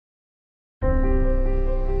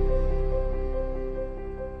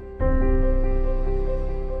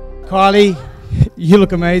Kylie, you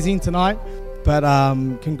look amazing tonight, but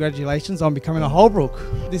congratulations on becoming a Holbrook.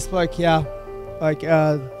 This bloke here, like,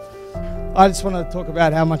 I just want to talk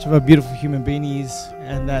about how much of a beautiful human being he is,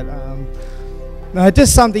 and that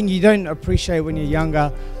just something you don't appreciate when you're younger,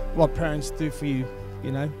 what parents do for you.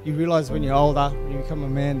 You know, you realise when you're older, when you become a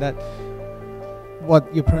man, that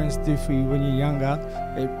what your parents do for you when you're younger,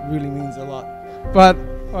 it really means a lot. But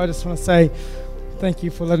I just want to say thank you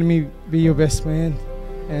for letting me be your best man,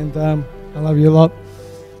 and I love you a lot.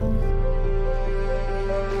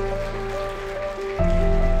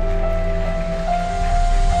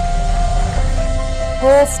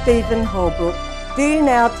 Paul Stephen Holbrook, do you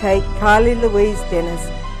now take Kylie Louise Dennis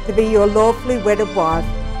to be your lawfully wedded wife,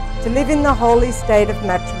 to live in the holy state of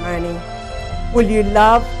matrimony? Will you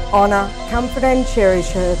love, honour, comfort and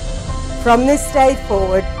cherish her from this day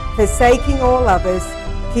forward, forsaking all others,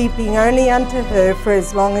 keeping only unto her for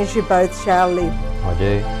as long as you both shall live? I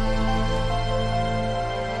do.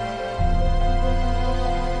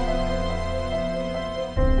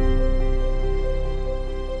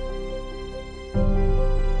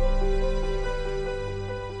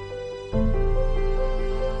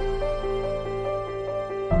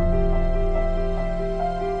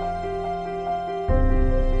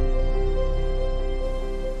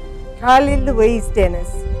 Kylie Louise Dennis,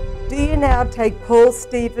 do you now take Paul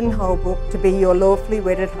Stephen Holbrook to be your lawfully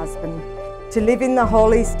wedded husband, to live in the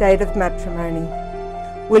holy state of matrimony?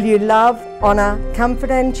 Will you love, honour,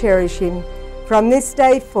 comfort and cherish him from this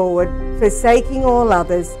day forward, forsaking all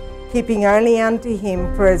others, keeping only unto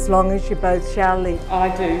him for as long as you both shall live? I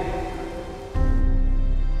do.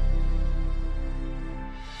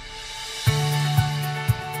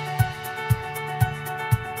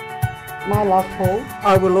 My love, Paul.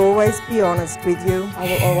 I will always be honest with you. I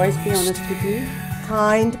will always be honest with you.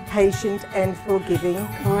 Kind, patient and forgiving.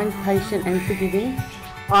 Kind, patient and forgiving.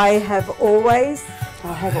 I have always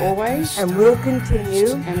and will continue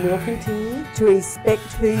to respect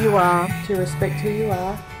who you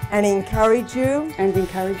are. And encourage you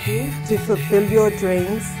to fulfill your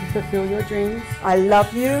dreams. I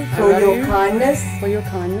love you for your kindness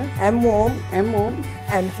and warmth,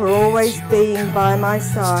 and for always being by my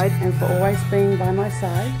side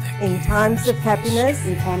in times of happiness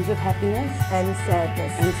and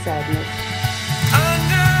sadness.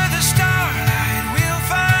 Under the starlight, we'll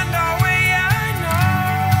find our way, I know.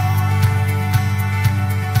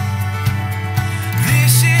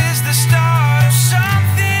 This is the start of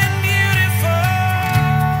something beautiful.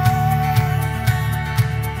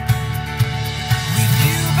 With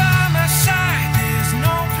you by my side, there's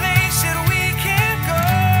no place that we can't go.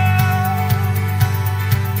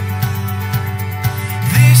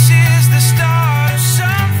 This is the start of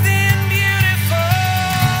something beautiful.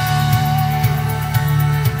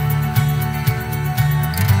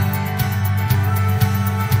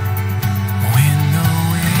 When the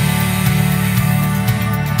wind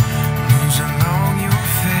moves along your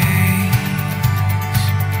face,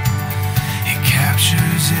 it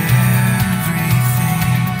captures everything.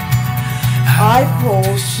 I, Paul,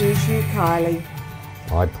 choose you, Kylie,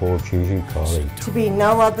 I, Paul, choose you, Kylie, to be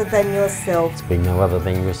no other than yourself, to be no other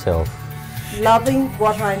than yourself, loving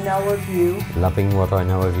what I know of you, loving what I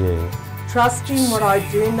know of you. trusting what I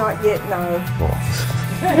do not yet know,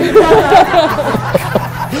 Under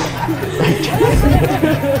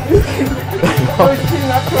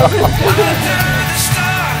the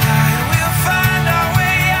starlight, we'll find our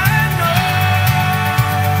way, I know.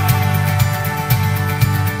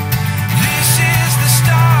 This is the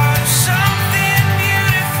start of something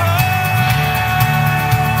beautiful.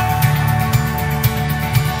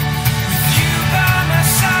 With you by my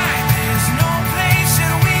side, there's no place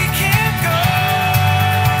that we can't go.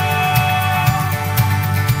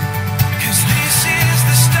 'Cause this is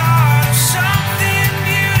the start of something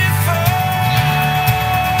beautiful.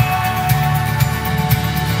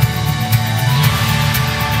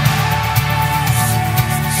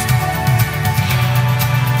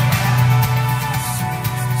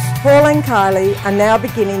 Paul and Kylie are now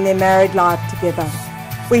beginning their married life together.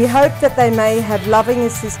 We hope that they may have loving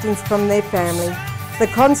assistance from their family, the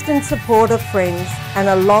constant support of friends, and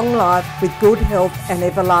a long life with good health and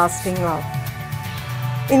everlasting love.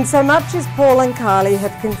 Insomuch as Paul and Kylie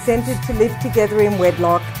have consented to live together in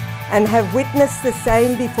wedlock and have witnessed the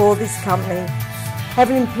same before this company,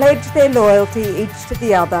 having pledged their loyalty each to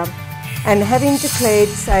the other, and having declared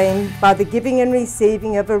same by the giving and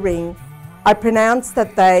receiving of a ring, I pronounce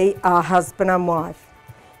that they are husband and wife.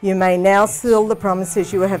 You may now seal the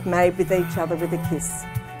promises you have made with each other with a kiss.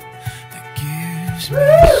 That gives me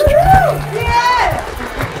strength. Yeah!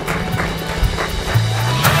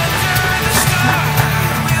 Under the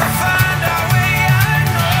starlight, we'll find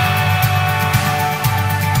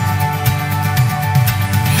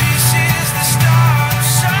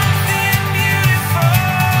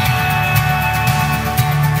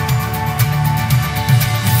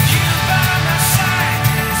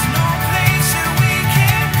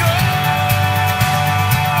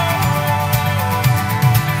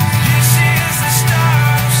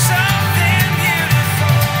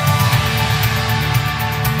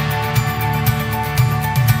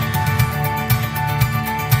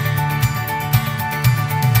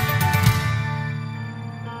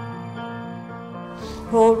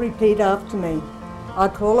repeat after me. I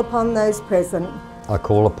call upon those present I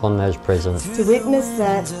call upon those present to witness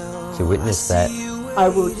that to witness that I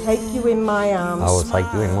will take you in my I will arms take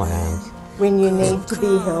you in my arms when you need to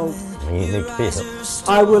be held. when you need to be helped.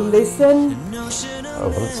 I will listen I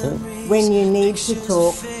will listen. when you need to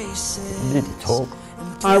talk. You need to talk.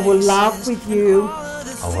 I will laugh with you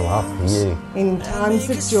I will laugh with you in times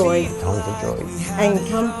of joy in times of joy. and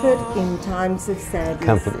comfort in times of sadness.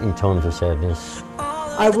 Comfort in times of sadness.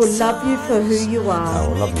 I will love you for who you I are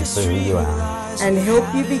will love you for who you are and help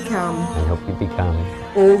you become and help you become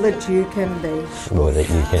all that you can be. all that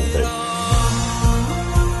you can be.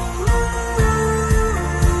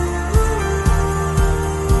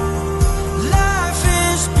 Life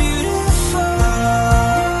is beautiful.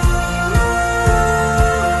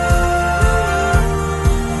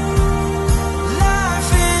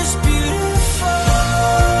 Life is beautiful.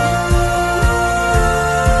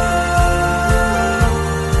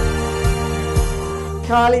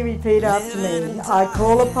 Kylie, repeat after me. I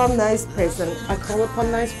call upon those present I call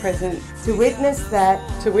upon those present to witness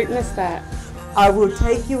that I will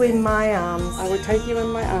take you in my arms I will take you in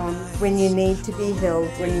my arms when you need to be held.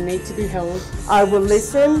 when you need to be held. I will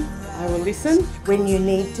listen I will listen when you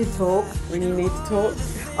need to talk. when you need to talk.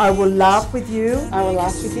 I will laugh with you I will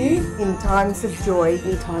laugh with you in times of joy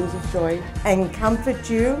in times of joy and comfort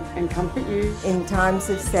you and comfort you in times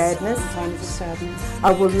of sadness. in times of sadness.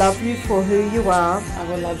 I will love you for who you are I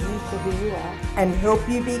will love you for who you are and help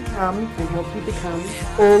you become and help you become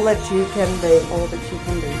all that you can be. all that you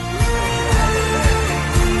can be.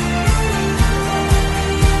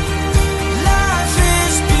 Life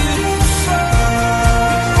is beautiful.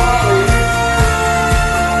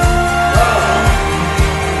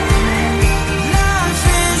 Life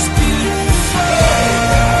is beautiful.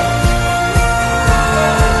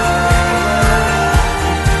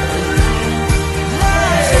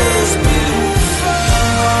 Life is beautiful.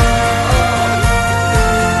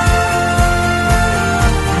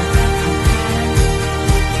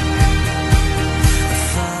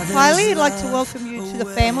 Kylie, I'd like to welcome you to the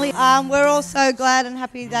family. We're all so glad and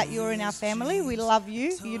happy that you're in our family. We love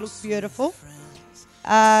you. You look beautiful.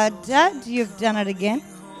 Dad, you've done it again.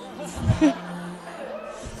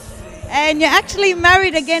 And you're actually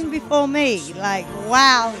married again before me. Like,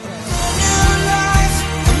 wow.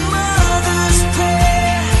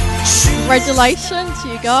 Congratulations,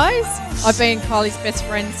 you guys. I've been Kylie's best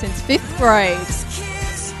friend since 5th grade.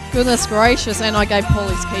 Goodness gracious, and I gave Paul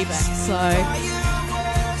his key back, so...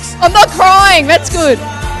 I'm not crying, that's good.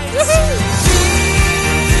 Woohoo!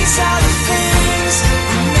 These are the things that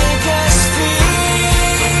make us feel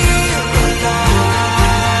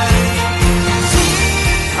alive.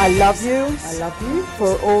 I love you I love you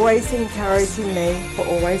for always encouraging me for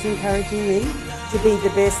always encouraging me to be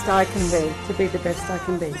the best I can be. to be the best I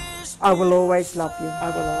can be. I will always love you. I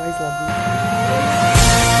will always love you.